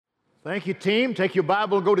Thank you, team. Take your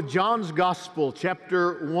Bible, go to John's Gospel,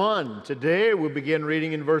 chapter 1. Today we'll begin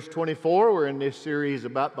reading in verse 24. We're in this series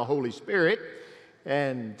about the Holy Spirit,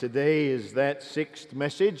 and today is that sixth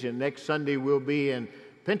message, and next Sunday we'll be in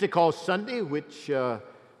Pentecost Sunday, which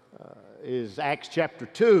is Acts chapter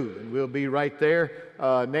 2, and we'll be right there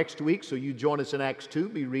next week, so you join us in Acts 2,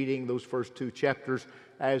 be reading those first two chapters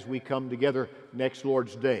as we come together next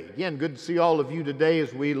Lord's Day. Again, good to see all of you today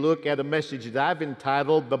as we look at a message that I've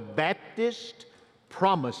entitled, The Baptist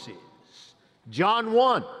Promises. John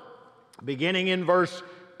 1, beginning in verse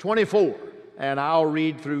 24, and I'll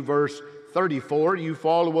read through verse 34. You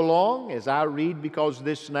follow along as I read, because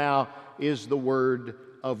this now is the Word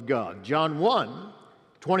of God. John 1,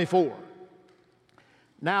 24.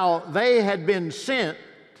 Now they had been sent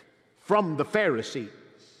from the Pharisees.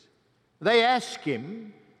 They asked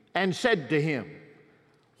him and said to him,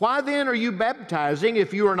 "Why then are you baptizing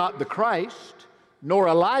if you are not the Christ, nor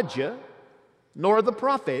Elijah, nor the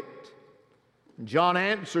prophet?" John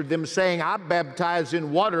answered them, saying, "I baptize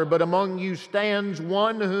in water, but among you stands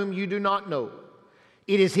one whom you do not know.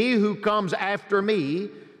 It is he who comes after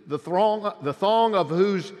me, the thong of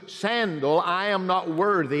whose sandal I am not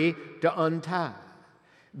worthy to untie."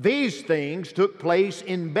 These things took place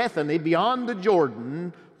in Bethany beyond the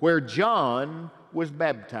Jordan, where John was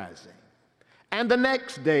baptizing. And the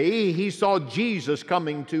next day he saw Jesus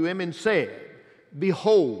coming to him and said,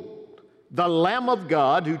 "Behold, the Lamb of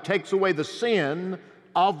God who takes away the sin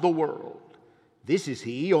of the world. This is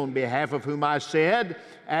he on behalf of whom I said,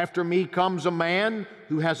 after me comes a man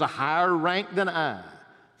who has a higher rank than I,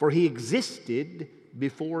 for he existed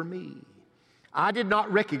before me. I did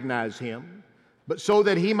not recognize him, but so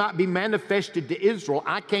that he might be manifested to Israel,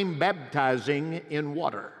 I came baptizing in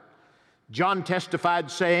water." John testified,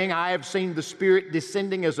 saying, "I have seen the Spirit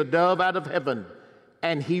descending as a dove out of heaven,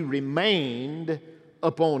 and he remained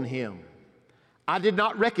upon him. I did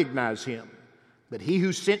not recognize him, but he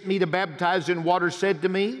who sent me to baptize in water said to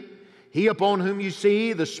me, 'He upon whom you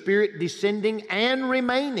see the Spirit descending and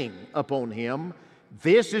remaining upon him,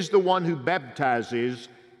 this is the one who baptizes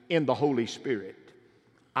in the Holy Spirit.'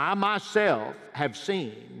 I myself have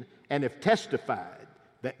seen and have testified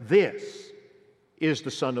that this is the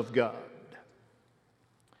Son of God."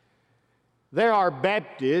 There are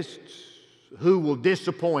Baptists who will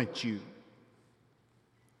disappoint you.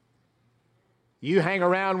 You hang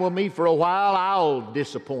around with me for a while, I'll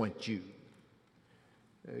disappoint you.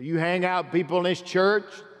 You hang out with people in this church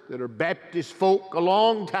that are Baptist folk a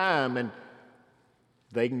long time, and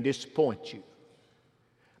they can disappoint you.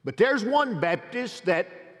 But there's one Baptist that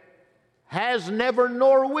has never,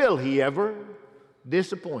 nor will he ever,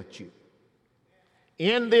 disappoint you.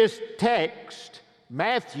 In this text,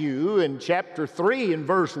 Matthew in chapter 3 and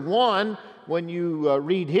verse 1, when you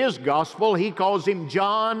read his gospel, he calls him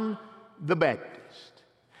John the Baptist.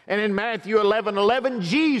 And in Matthew 11:11,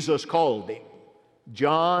 Jesus called him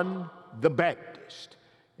John the Baptist.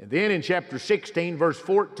 And then in chapter 16, verse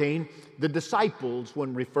 14, the disciples,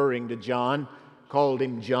 when referring to John, called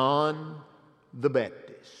him John the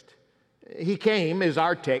Baptist. He came, as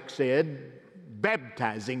our text said,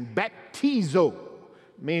 baptizing. Baptizo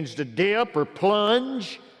means to dip or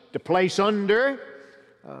plunge, to place under.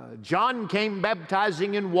 John came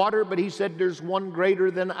baptizing in water, but he said, "There's one greater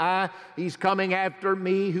than I. He's coming after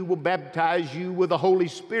me who will baptize you with the Holy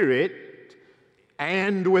Spirit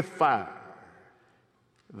and with fire."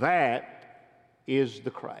 That is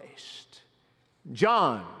the Christ.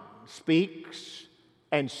 John speaks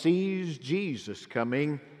and sees Jesus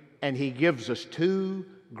coming, and he gives us two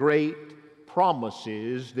great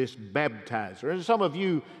promises, this baptizer. And some of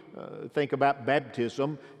you think about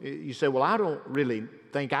baptism. You say, "Well, I don't really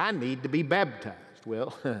think I need to be baptized."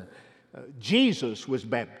 Well, Jesus was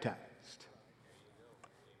baptized.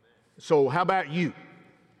 So how about you?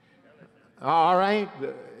 All right,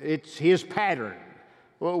 it's his pattern.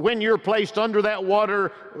 Well, when you're placed under that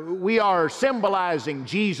water, we are symbolizing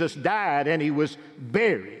Jesus died and he was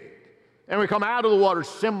buried. And we come out of the water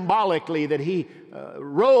symbolically that he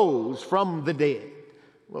rose from the dead.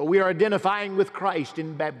 Well, we are identifying with Christ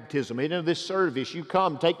in baptism. Into this service, you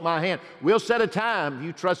come, take my hand. We'll set a time.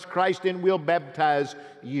 You trust Christ in, we'll baptize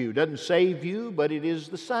you. Doesn't save you, but it is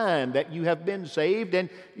the sign that you have been saved, and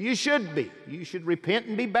you should be. You should repent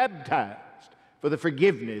and be baptized for the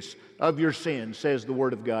forgiveness of your sins, says the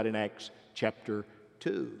Word of God in Acts chapter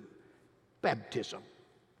 2. Baptism.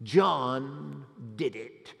 John did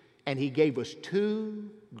it, and he gave us two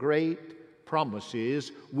great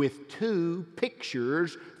promises with two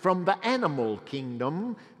pictures from the animal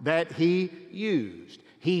kingdom that he used.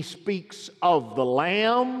 He speaks of the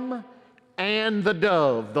lamb and the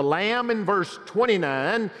dove. The Lamb in verse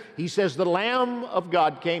 29, he says the Lamb of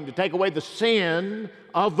God came to take away the sin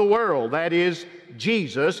of the world. That is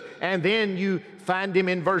Jesus. And then you find him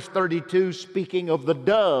in verse 32 speaking of the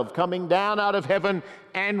dove coming down out of heaven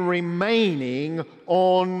and remaining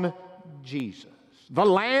on Jesus. The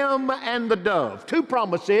Lamb and the dove, two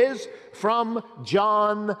promises from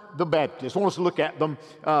John the Baptist. I want us to look at them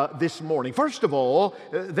this morning. First of all,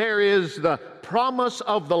 there is the promise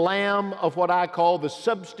of the Lamb of what I call the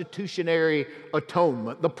substitutionary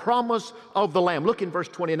atonement. The promise of the Lamb. Look in verse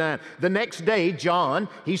 29. The next day, John,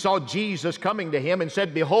 he saw Jesus coming to him and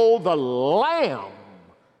said, "Behold, the Lamb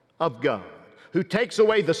of God, who takes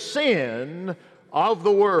away the sin of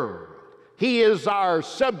the world." He is our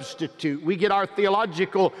substitute. We get our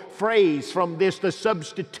theological phrase from this, the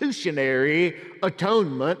substitutionary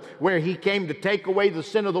atonement, where he came to take away the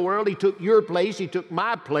sin of the world. He took your place. He took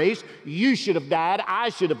my place. You should have died. I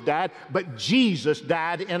should have died. But Jesus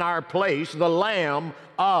died in our place, the Lamb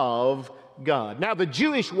of God. Now, the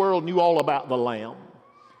Jewish world knew all about the Lamb.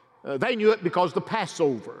 They knew it because the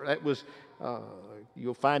Passover. That was...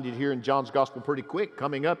 You'll find it here in John's Gospel pretty quick.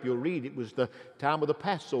 Coming up, you'll read it was the time of the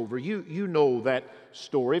Passover. You know that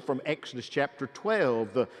story from Exodus chapter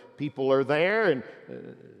 12. The people are there, and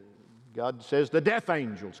God says the death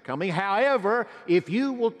angel's coming. However, if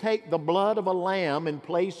you will take the blood of a lamb and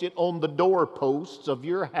place it on the doorposts of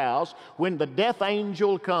your house, when the death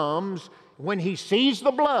angel comes, when he sees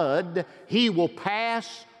the blood, he will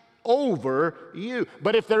pass over you.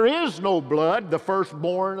 But if there is no blood, the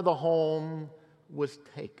firstborn of the home was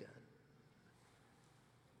taken.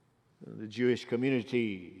 The Jewish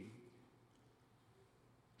community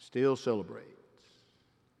still celebrates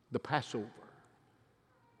the Passover.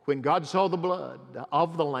 When God saw the blood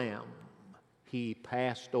of the Lamb, he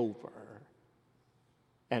passed over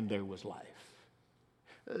and there was life.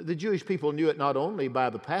 The Jewish people knew it not only by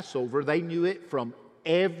the Passover, they knew it from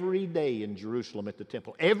every day in Jerusalem at the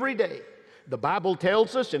temple. Every day. The Bible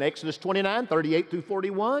tells us in Exodus 29, 38 through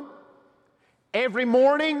 41, every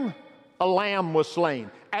morning, a lamb was slain.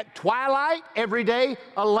 At twilight, every day,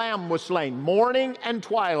 a lamb was slain. Morning and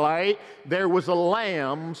twilight, there was a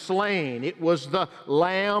lamb slain. It was the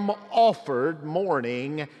lamb offered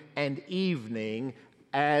morning and evening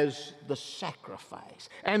as the sacrifice.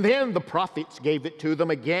 And then the prophets gave it to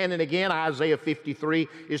them again and again. Isaiah 53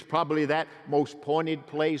 is probably that most pointed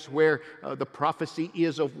place where the prophecy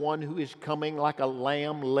is of one who is coming like a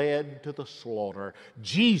lamb led to the slaughter.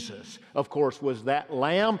 Jesus, of course, was that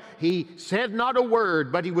lamb. He said not a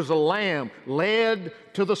word, but he was a lamb led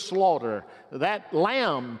to the slaughter. That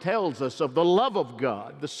lamb tells us of the love of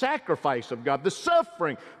God, the sacrifice of God, the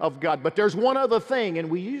suffering of God. But there's one other thing, and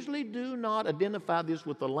we usually do not identify this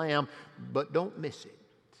with the lamb, but don't miss it.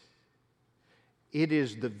 It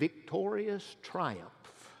is the victorious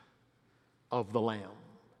triumph of the Lamb.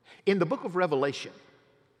 In the book of Revelation,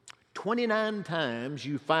 29 times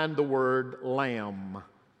you find the word lamb,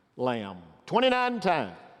 lamb. 29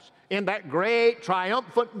 times in that great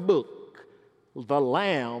triumphant book, the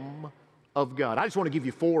Lamb of God. I just want to give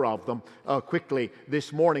you 4 of them quickly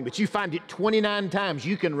this morning, but you find it 29 times.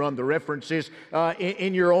 You can run the references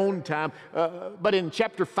in your own time. But in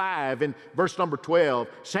chapter 5, in verse number 12,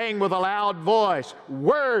 saying with a loud voice,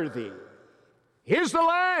 "Worthy is the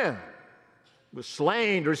Lamb was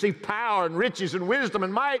slain to receive power and riches and wisdom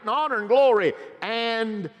and might and honor and glory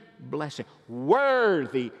and blessing."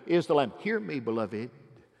 Worthy is the Lamb. Hear me, beloved,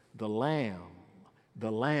 the Lamb.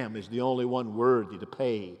 The Lamb is the only one worthy to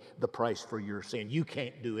pay the price for your sin. You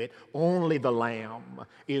can't do it. Only the Lamb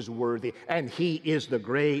is worthy, and He is the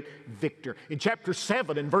great victor. In chapter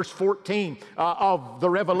 7, in verse 14 of the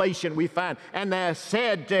Revelation, we find, "And I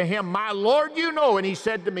said to him, My Lord, you know. And he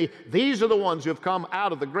said to me, These are the ones who have come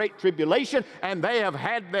out of the great tribulation, and they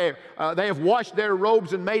have washed their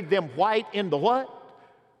robes and made them white in the" what?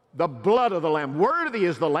 "The blood of the Lamb." Worthy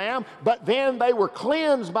is the Lamb, but then they were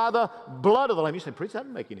cleansed by the blood of the Lamb. You say, "Preacher, that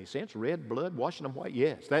doesn't make any sense. Red blood washing them white."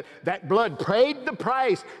 Yes, that blood paid the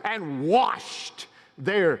price and washed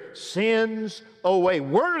their sins away.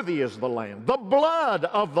 Worthy is the Lamb. The blood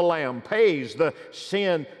of the Lamb pays the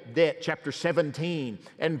sin debt. Chapter 17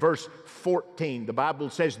 and verse 14, the Bible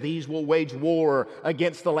says, "These will wage war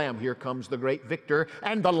against the Lamb." Here comes the great victor.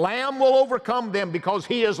 "And the Lamb will overcome them, because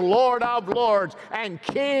He is Lord of lords and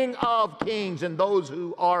King of kings. And those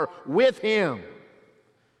who are with Him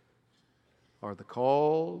are the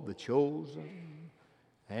called, the chosen,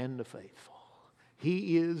 and the faithful."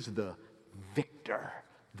 He is the victor.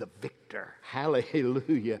 The victor.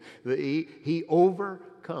 Hallelujah. He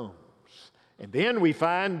overcomes. And then we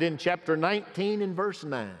find in chapter 19 and verse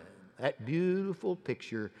 9, That beautiful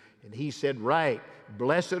picture. And he said, right,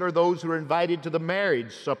 blessed are those who are invited to the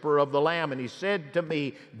marriage supper of the Lamb. And he said to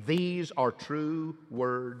me, these are true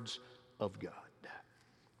words of God.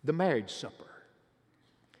 The marriage supper.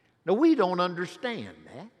 Now, we don't understand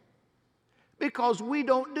that because we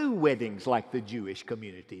don't do weddings like the Jewish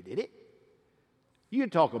community did it. You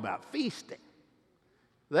talk about feasting.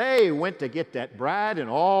 They went to get that bride, and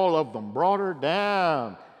all of them brought her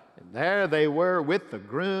down. And there they were with the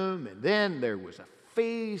groom, and then there was a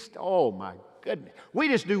feast. Oh, my goodness. We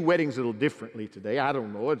just do weddings a little differently today. I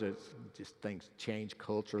don't know. It's just things change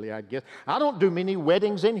culturally, I guess. I don't do many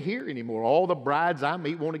weddings in here anymore. All the brides I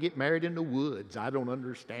meet want to get married in the woods. I don't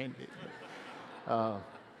understand it.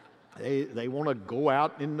 They want to go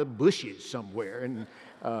out in the bushes somewhere and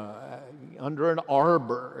under an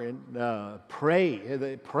arbor and pray.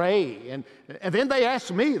 They pray. And then they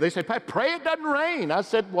ask me, they say, pray it doesn't rain. I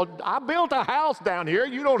said, well, I built a house down here.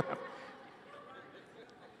 You don't have.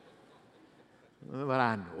 But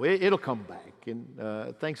I know it'll come back,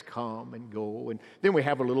 and things come and go. And then we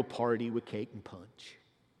have a little party with cake and punch.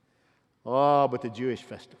 Oh, but the Jewish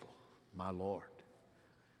festival, my Lord,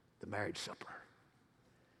 the marriage supper.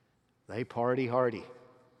 They party hardy.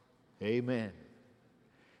 Amen.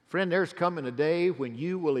 Friend, there's coming a day when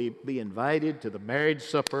you will be invited to the marriage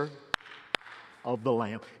supper of the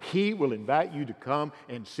Lamb. He will invite you to come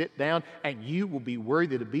and sit down, and you will be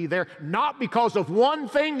worthy to be there, not because of one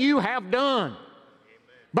thing you have done,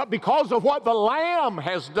 but because of what the Lamb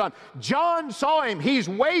has done. John saw him. He's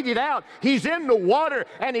waded out. He's in the water,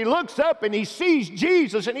 and he looks up and he sees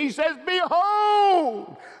Jesus, and he says,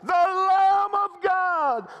 behold, the Lamb of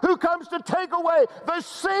God who comes to take away the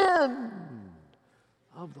sin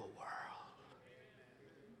of the world.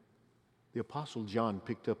 The Apostle John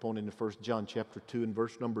picked up on in the 1 John chapter 2 and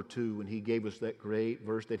verse number 2 when he gave us that great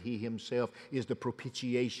verse that he himself is the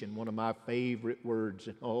propitiation, one of my favorite words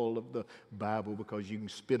in all of the Bible because you can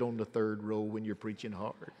spit on the third row when you're preaching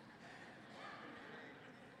hard.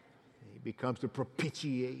 He becomes the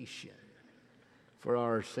propitiation for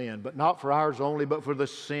our sin, but not for ours only, but for the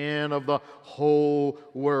sin of the whole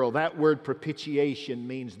world. That word propitiation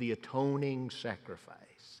means the atoning sacrifice.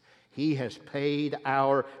 He has paid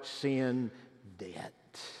our sin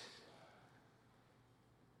debt.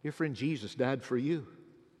 Your friend Jesus died for you.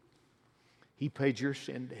 He paid your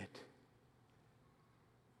sin debt.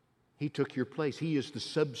 He took your place. He is the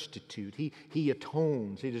substitute. He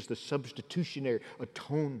atones. It is the substitutionary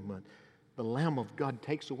atonement. The Lamb of God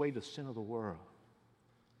takes away the sin of the world.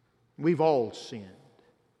 We've all sinned.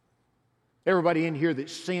 Everybody in here that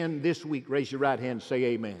sinned this week, raise your right hand and say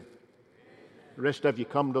amen. The rest of you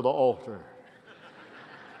come to the altar.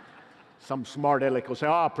 Some smart aleck will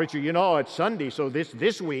say, preacher, you know, it's Sunday, so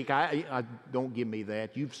this week, I don't give me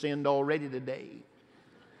that. You've sinned already today.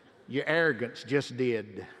 Your arrogance just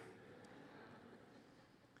did.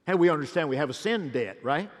 Hey, we understand we have a sin debt,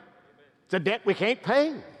 right? It's a debt we can't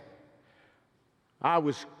pay. I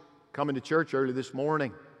was coming to church early this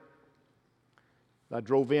morning. I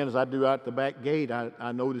drove in, as I do out the back gate,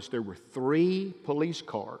 I noticed there were 3 police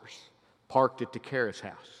cars parked at the Karras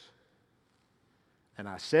house. And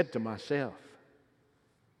I said to myself,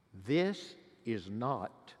 this is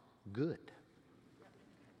not good.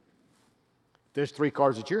 If there's 3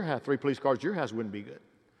 cars at your house, 3 police cars at your house wouldn't be good.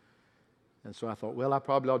 And so I thought, well, I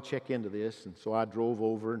probably ought to check into this. And so I drove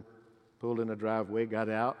over and pulled in a driveway, got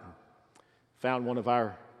out, and found one of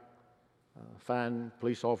our fine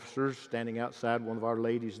police officers standing outside one of our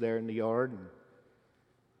ladies there in the yard. And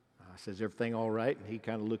I said, is everything all right? And he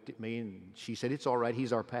kind of looked at me, and she said, it's all right.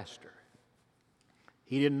 He's our pastor.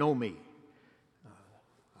 He didn't know me.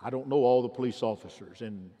 I don't know all the police officers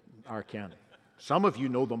in our county. Some of you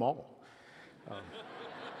know them all.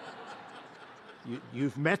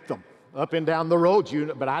 You've met them up and down the roads,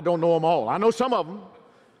 but I don't know them all. I know some of them.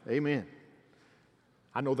 Amen.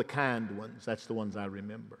 I know the kind ones. That's the ones I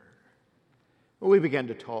remember. Well, we began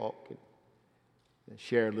to talk and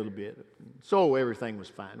share a little bit. So everything was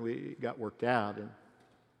fine. We got worked out. And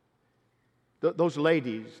those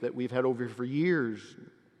ladies that we've had over here for years,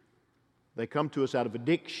 they come to us out of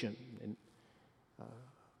addiction and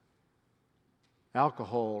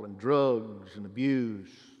alcohol and drugs and abuse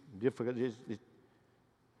and difficulties.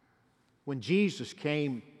 When Jesus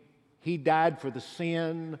came, He died for the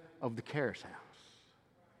sin of the Karras house.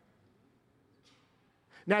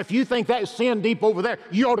 Now, if you think that is sin deep over there,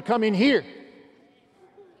 you ought to come in here.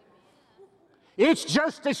 It's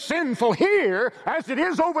just as sinful here as it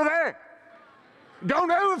is over there.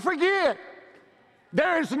 Don't ever forget,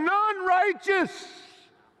 there is none righteous,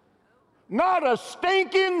 not a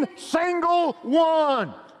stinking single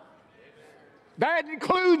one. That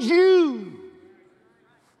includes you.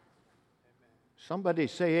 Somebody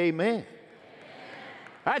say amen.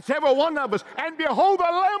 That's every one of us. And behold, the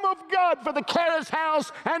Lamb of God for the Caris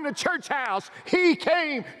house and the church house. He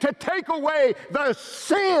came to take away the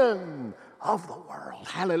sin of the world.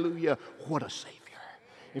 Hallelujah. What a Savior.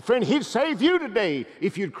 And friend, He'd save you today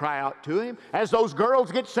if you'd cry out to Him. As those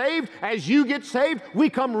girls get saved, as you get saved, we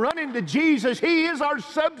come running to Jesus. He is our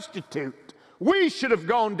substitute. We should have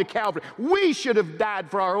gone to Calvary. We should have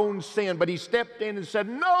died for our own sin. But He stepped in and said,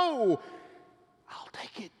 no, I'll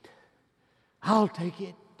take it. I'll take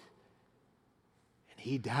it. And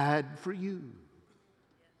He died for you.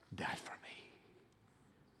 Died for me.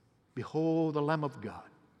 Behold the Lamb of God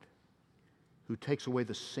who takes away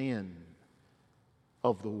the sin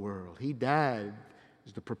of the world. He died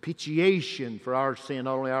as the propitiation for our sin,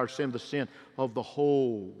 not only our sin, the sin of the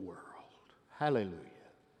whole world. Hallelujah.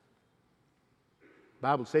 The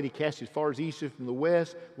Bible said He cast as far as east is from the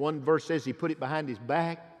west. One verse says He put it behind His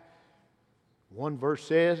back. One verse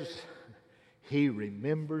says He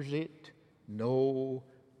remembers it no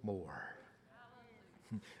more.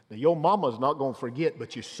 Now, your mama's not going to forget,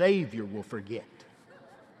 but your Savior will forget.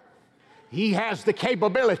 He has the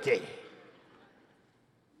capability.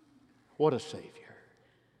 What a Savior.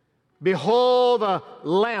 Behold the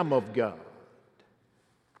Lamb of God.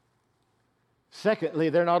 Secondly,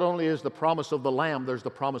 there not only is the promise of the Lamb, there's the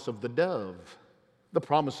promise of the dove. The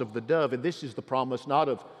promise of the dove, and this is the promise not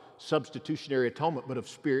of substitutionary atonement, but of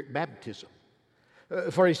Spirit baptism.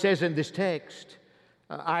 For He says in this text,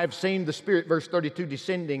 I have seen the Spirit, verse 32,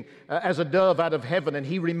 descending as a dove out of heaven, and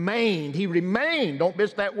He remained, don't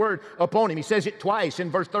miss that word, upon Him. He says it twice.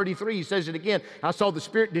 In verse 33, He says it again. I saw the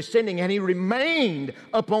Spirit descending, and He remained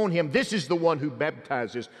upon Him. This is the one who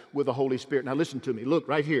baptizes with the Holy Spirit. Now listen to me. Look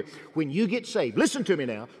right here. When you get saved, listen to me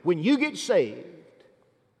now. When you get saved,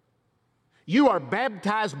 you are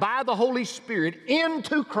baptized by the Holy Spirit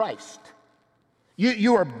into Christ.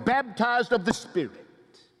 You are baptized of the Spirit.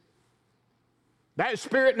 That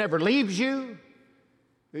Spirit never leaves you.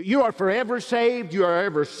 You are forever saved. You are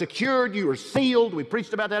ever secured. You are sealed. We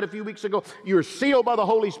preached about that a few weeks ago. You are sealed by the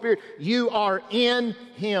Holy Spirit. You are in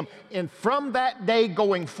Him. And from that day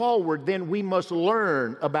going forward, then we must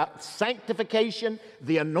learn about sanctification,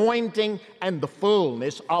 the anointing, and the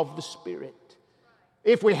fullness of the Spirit.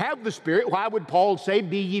 If we have the Spirit, why would Paul say,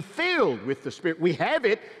 be ye filled with the Spirit? We have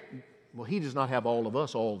it. Well, He does not have all of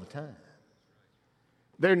us all the time.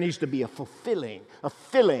 There needs to be a filling of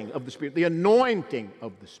the Spirit, the anointing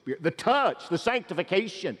of the Spirit, the touch, the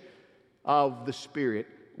sanctification of the Spirit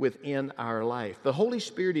within our life. The Holy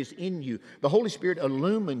Spirit is in you. The Holy Spirit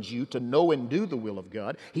illumines you to know and do the will of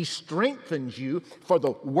God. He strengthens you for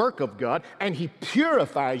the work of God, and He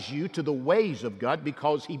purifies you to the ways of God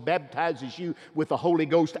because He baptizes you with the Holy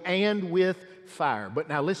Ghost and with fire. But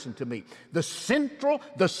now listen to me. The central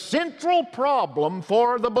problem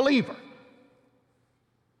for the believer,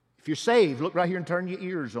 if you're saved, look right here and turn your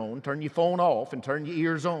ears on, turn your phone off and turn your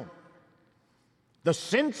ears on. The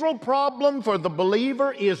central problem for the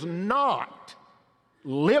believer is not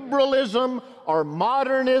liberalism or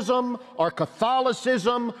modernism or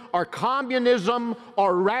Catholicism or communism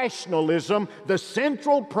or rationalism. The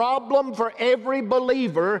central problem for every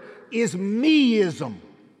believer is meism.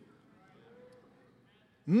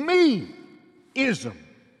 Meism.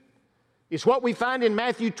 It's what we find in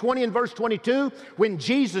Matthew 20 and verse 22 when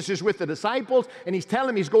Jesus is with the disciples and He's telling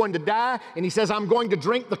them He's going to die, and He says, I'm going to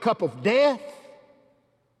drink the cup of death.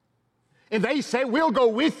 And they say, we'll go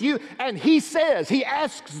with you. And He says, He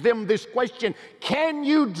asks them this question, can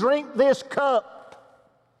you drink this cup?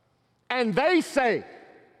 And they say,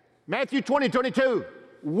 Matthew 20, 22,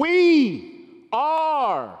 we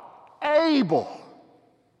are able.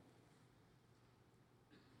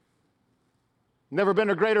 Never been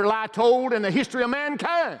a greater lie told in the history of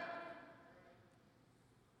mankind.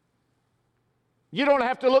 You don't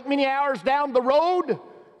have to look many hours down the road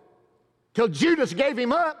till Judas gave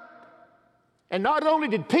Him up. And not only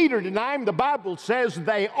did Peter deny Him, the Bible says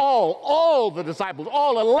they all the disciples,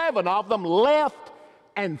 all 11 of them left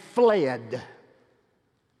and fled.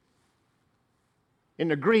 In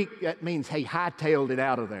the Greek, that means, hey, hightailed it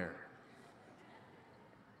out of there.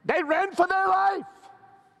 They ran for their life.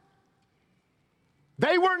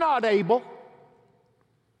 They were not able.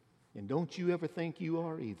 And don't you ever think you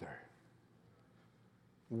are either.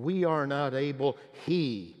 We are not able.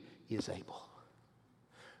 He is able.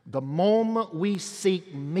 The moment we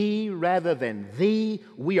seek me rather than thee,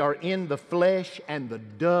 we are in the flesh, and the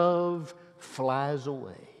dove flies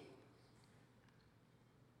away.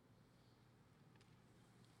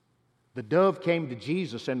 The dove came to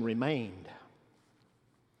Jesus and remained.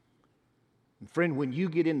 And friend, when you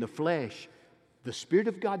get in the flesh, the Spirit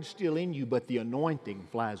of God's still in you, but the anointing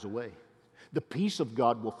flies away. The peace of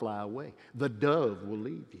God will fly away. The dove will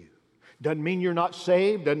leave you. Doesn't mean you're not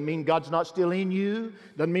saved. Doesn't mean God's not still in you.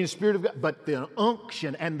 Doesn't mean the Spirit of God. But the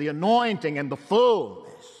unction and the anointing and the fullness.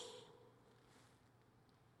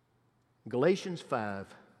 Galatians 5,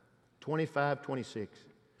 25, 26.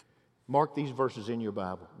 Mark these verses in your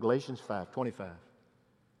Bible. Galatians 5, 25.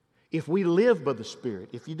 If we live by the Spirit,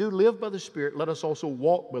 if you do live by the Spirit, let us also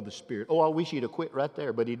walk by the Spirit. Oh, I wish he'd have quit right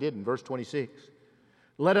there, but he didn't. Verse 26.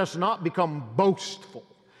 Let us not become boastful,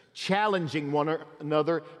 challenging one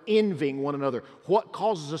another, envying one another. What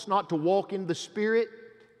causes us not to walk in the Spirit?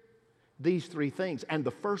 These three things. And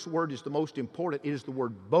the first word is the most important. It is the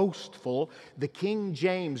word boastful. The King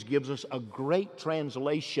James gives us a great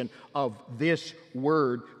translation of this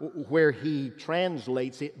word where he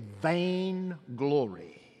translates it vain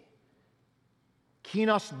glory.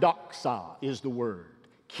 Kinos doxa is the word.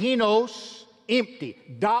 Kinos, empty.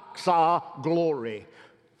 Doxa, glory.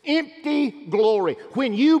 Empty glory.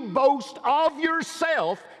 When you boast of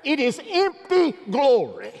yourself, it is empty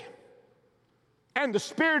glory. And the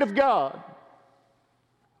Spirit of God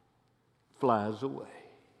flies away.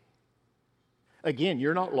 Again,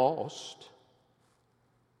 you're not lost.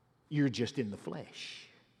 You're just in the flesh.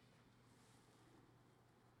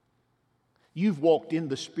 You've walked in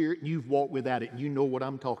the Spirit and you've walked without it. And you know what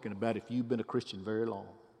I'm talking about if you've been a Christian very long.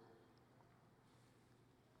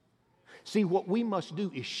 See, what we must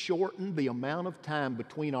do is shorten the amount of time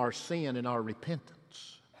between our sin and our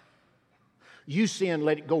repentance. You sin,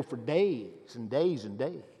 let it go for days and days and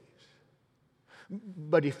days.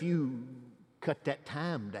 But if you cut that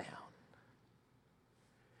time down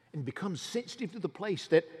and become sensitive to the place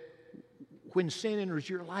that when sin enters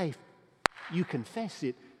your life, you confess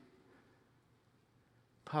it,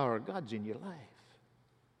 power of God's in your life.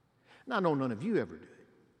 Now, I know none of you ever do it,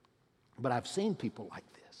 but I've seen people like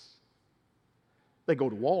this. They go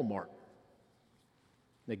to Walmart,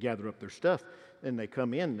 they gather up their stuff, then they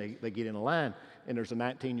come in, they get in a line, and there's a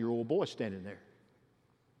 19-year-old boy standing there.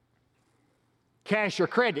 Cash or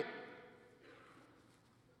credit?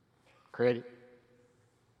 Credit.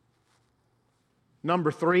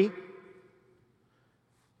 Number 3,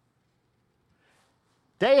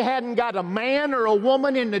 they hadn't got a man or a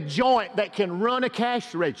woman in the joint that can run a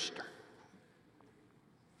cash register.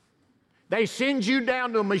 They send you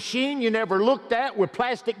down to a machine you never looked at with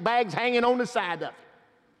plastic bags hanging on the side of it.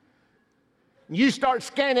 You start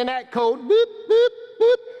scanning that code, boop, boop,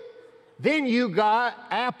 boop. Then you got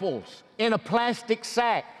apples in a plastic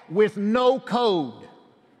sack with no code.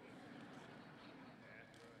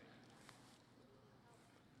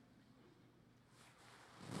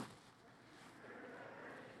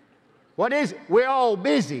 What is it? We're all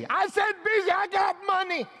busy. I said busy, I got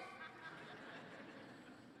money.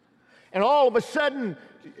 And all of a sudden,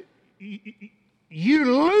 you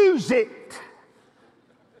lose it.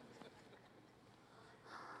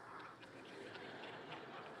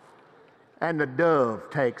 And the dove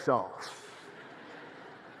takes off.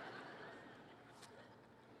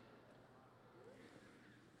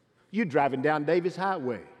 You're driving down Davis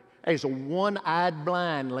Highway. There's a one-eyed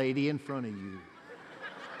blind lady in front of you.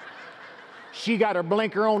 She got her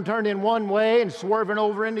blinker on, turned in one way and swerving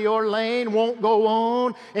over into your lane, won't go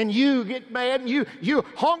on, and you get mad and you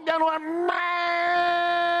honk down the line,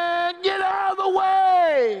 man, get out of the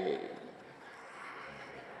way.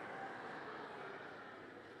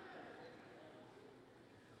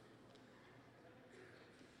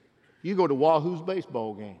 You go to Wahoo's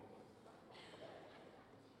baseball game.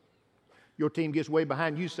 Your team gets way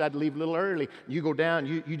behind. You decide to leave a little early. You go down.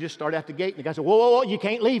 You just start out the gate. And the guy said, whoa, whoa, whoa, you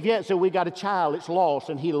can't leave yet. So we got a child. It's lost.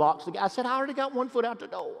 And he locks the gate. I said, I already got one foot out the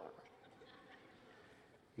door.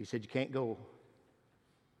 He said, you can't go.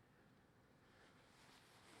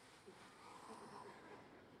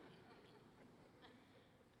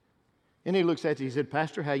 And he looks at you. He said,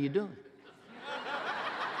 Pastor, how you doing?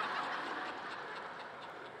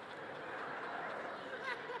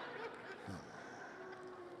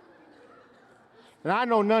 And I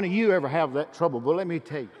know none of you ever have that trouble, but let me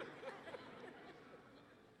tell you.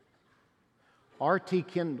 R.T.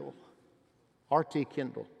 Kendall,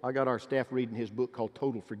 I got our staff reading his book called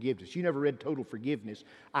Total Forgiveness. You never read Total Forgiveness,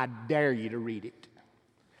 I dare you to read it.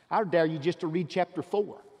 I dare you just to read chapter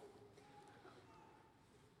 4.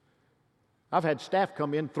 I've had staff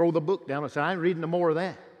come in, throw the book down, and say, I ain't reading no more of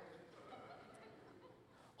that.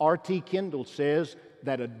 R.T. Kendall says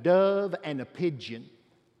that a dove and a pigeon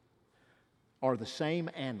are the same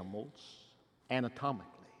animals anatomically,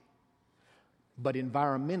 but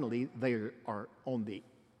environmentally they are on the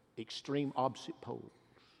extreme opposite poles.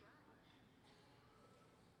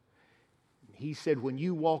 he said, when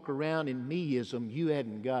you walk around in meism, you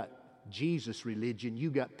hadn't got Jesus religion, you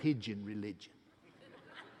got pigeon religion.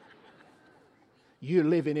 You're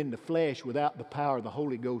living in the flesh without the power of the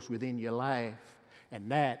Holy Ghost within your life.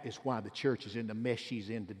 And that is why the church is in the mess she's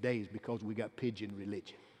in today, is because we got pigeon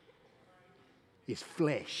religion. It's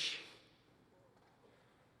flesh.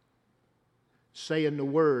 Saying the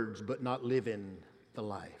words but not living the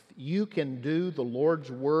life. You can do the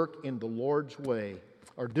Lord's work in the Lord's way,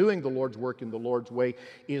 or doing the Lord's work in the Lord's way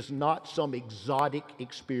is not some exotic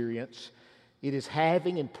experience. It is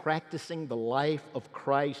having and practicing the life of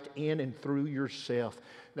Christ in and through yourself.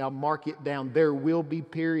 Now mark it down. There will be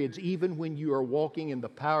periods, even when you are walking in the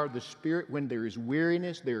power of the Spirit, when there is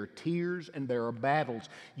weariness, there are tears, and there are battles.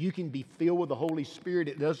 You can be filled with the Holy Spirit.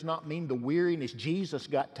 It does not mean the weariness. Jesus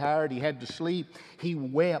got tired. He had to sleep. He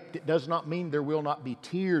wept. It does not mean there will not be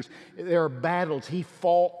tears. There are battles. He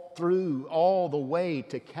fought through all the way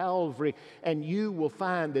to Calvary. And you will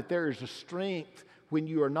find that there is a strength when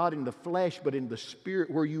you are not in the flesh but in the Spirit,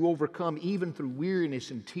 where you overcome even through weariness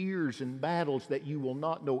and tears and battles that you will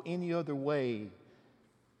not know any other way.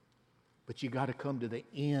 But you got to come to the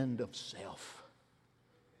end of self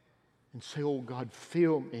and say, oh God,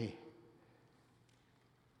 fill me.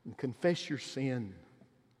 And confess your sin.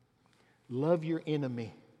 Love your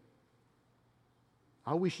enemy.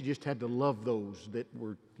 I wish you just had to love those that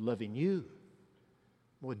were loving you.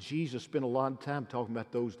 Well, Jesus spent a lot of time talking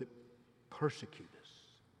about those that persecute us,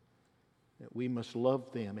 that we must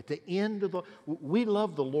love them. At the end of we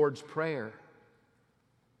love the Lord's Prayer.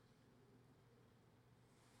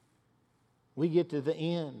 We get to the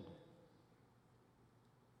end.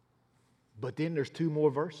 But then there's 2 more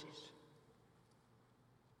verses.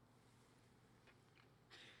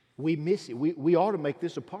 We miss it. We ought to make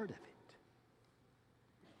this a part of it.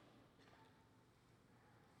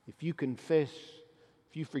 If you confess,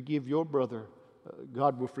 if you forgive your brother,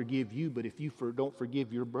 God will forgive you, but if you don't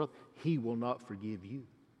forgive your brother, He will not forgive you.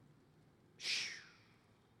 Shh.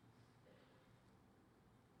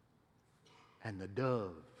 And the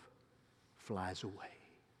dove flies away.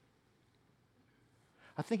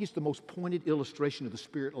 I think it's the most pointed illustration of the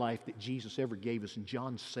Spirit life that Jesus ever gave us in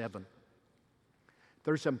John 7,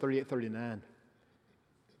 37, 38, 39,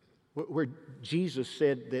 where Jesus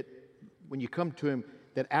said that when you come to Him,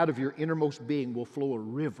 that out of your innermost being will flow a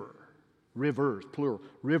river. Rivers, plural,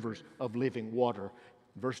 rivers of living water.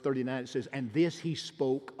 Verse 39, it says, and this He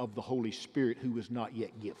spoke of the Holy Spirit who was not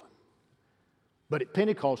yet given. But at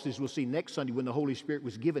Pentecost, as we'll see next Sunday, when the Holy Spirit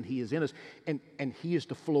was given, He is in us, and He is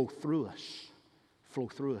to flow through us. Flow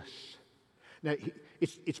through us. Now,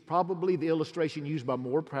 it's probably the illustration used by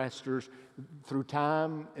more pastors through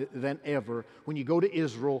time than ever. When you go to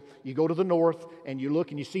Israel, you go to the north and you look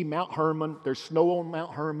and you see Mount Hermon. There's snow on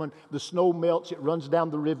Mount Hermon. The snow melts. It runs down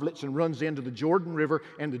the rivulets and runs into the Jordan River.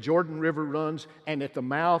 And the Jordan River runs, and at the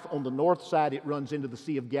mouth on the north side, it runs into the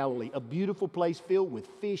Sea of Galilee. A beautiful place filled with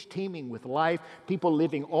fish, teeming with life, people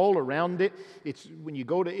living all around it. It's when you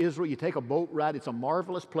go to Israel, you take a boat ride. It's a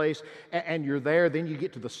marvelous place, and you're there. Then you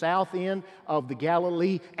get to the south end of the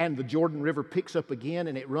Galilee, and the Jordan River picks up again,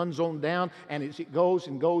 and it runs on down, and it goes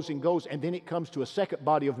and goes and goes, and then it comes to a second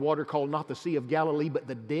body of water called not the Sea of Galilee, but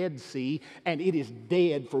the Dead Sea, and it is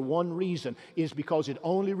dead for one reason, is because it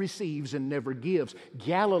only receives and never gives.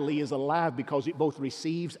 Galilee is alive because it both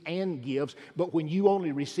receives and gives, but when you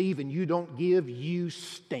only receive and you don't give, you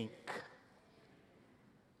stink.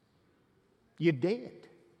 You're dead,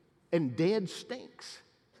 and dead stinks.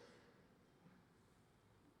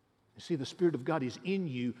 See, the Spirit of God is in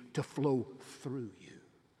you to flow through you.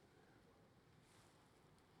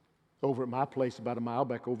 Over at my place, about a mile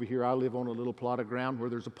back over here, I live on a little plot of ground where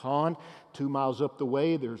there's a pond. 2 miles up the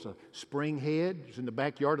way, there's a spring head. It's in the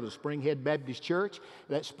backyard of the Spring Head Baptist Church.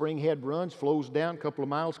 That spring head runs, flows down a couple of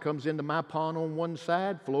miles, comes into my pond on one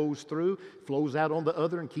side, flows through, flows out on the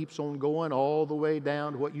other, and keeps on going all the way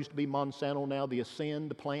down to what used to be Monsanto, now the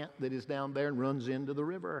Ascend plant that is down there, and runs into the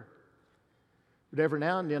river. But every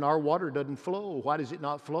now and then our water doesn't flow. Why does it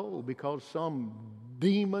not flow? Because some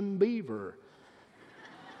demon beaver.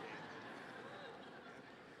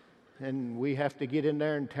 And we have to get in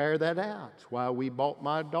there and tear that out. That's why we bought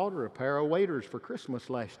my daughter a pair of waders for Christmas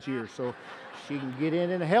last year, so she can get in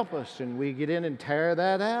and help us, and we get in and tear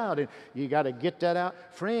that out. And you got to get that out.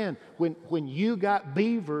 Friend, when you got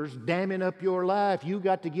beavers damming up your life, you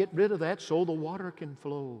got to get rid of that so the water can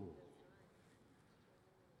flow.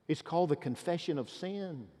 It's called the confession of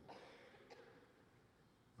sin.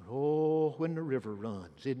 But oh, when the river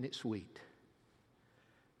runs, isn't it sweet?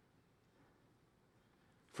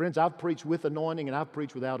 Friends, I've preached with anointing and I've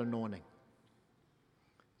preached without anointing.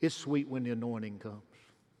 It's sweet when the anointing comes.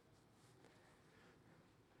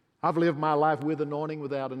 I've lived my life with anointing,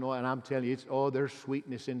 without anointing, and I'm telling you, there's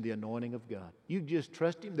sweetness in the anointing of God. You just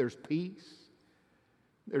trust Him, there's peace.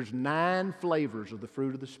 There's 9 flavors of the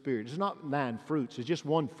fruit of the Spirit. It's not 9 fruits, it's just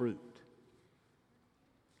one fruit.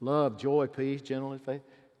 Love, joy, peace, gentleness, faith.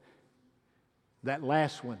 That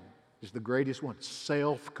last one is the greatest one,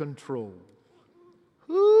 self-control.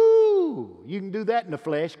 Whoo! You can do that in the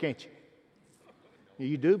flesh, can't you?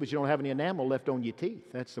 You do, but you don't have any enamel left on your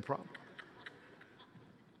teeth. That's the problem.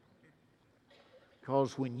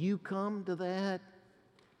 Because when you come to that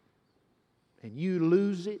and you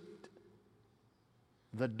lose it,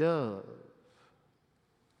 the dove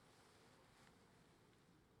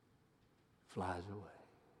flies away.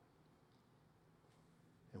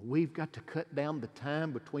 And we've got to cut down the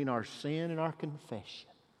time between our sin and our confession.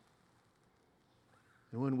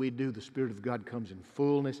 And when we do, the Spirit of God comes in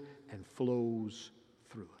fullness and flows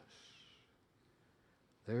through us.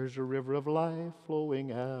 There's a river of life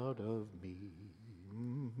flowing out of me.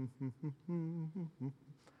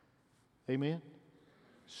 Amen.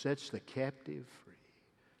 Sets the captive free.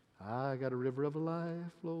 I got a river of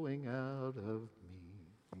life flowing out of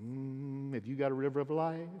me. Have you got a river of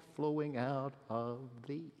life flowing out of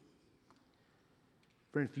thee?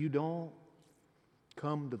 Friend, if you don't,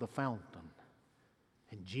 come to the fountain,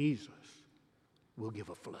 and Jesus will give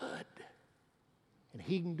a flood. And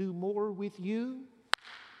He can do more with you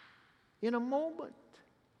in a moment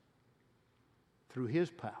through His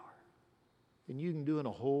power than you can do in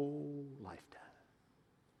a whole lifetime.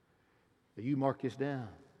 Now you mark this down.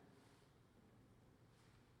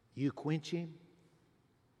 You quench Him,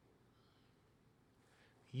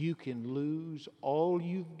 you can lose all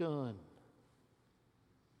you've done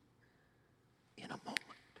in a moment.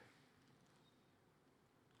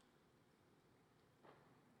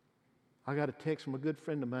 I got a text from a good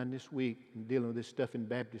friend of mine this week dealing with this stuff in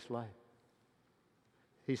Baptist life.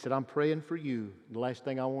 He said, I'm praying for you. The last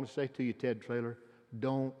thing I want to say to you, Ted Traylor,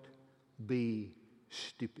 don't be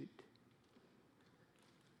stupid.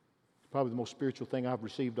 It's probably the most spiritual thing I've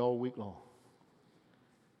received all week long.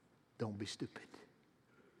 Don't be stupid.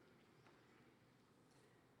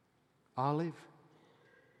 Olive,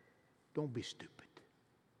 don't be stupid.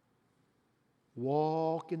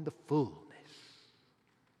 Walk in the fullness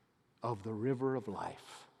of the river of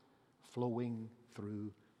life flowing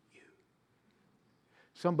through you.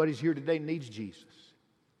 Somebody's here today needs Jesus.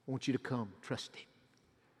 I want you to come, trust Him.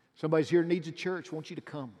 Somebody's here needs a church. I want you to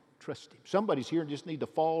come, trust Him. Somebody's here and just need to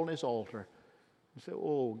fall on this altar and say,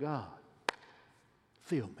 oh, God,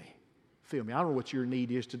 fill me. Fill me. I don't know what your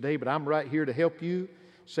need is today, but I'm right here to help you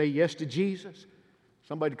say yes to Jesus.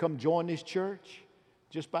 Somebody to come join this church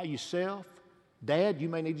just by yourself. Dad, you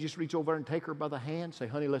may need to just reach over and take her by the hand, say,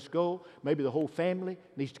 honey, let's go. Maybe the whole family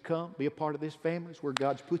needs to come, be a part of this family. It's where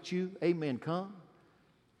God's put you. Amen, come.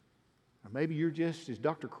 Or maybe you're just, as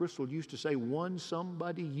Dr. Crystal used to say, one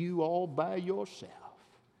somebody you all by yourself.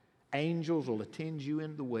 Angels will attend you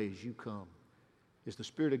in the ways you come. As the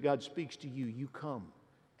Spirit of God speaks to you, you come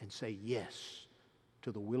and say yes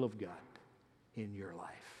to the will of God in your life.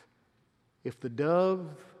 If the dove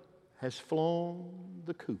has flown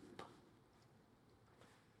the coop,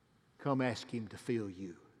 come ask Him to fill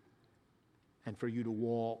you and for you to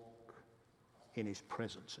walk in His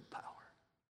presence and power.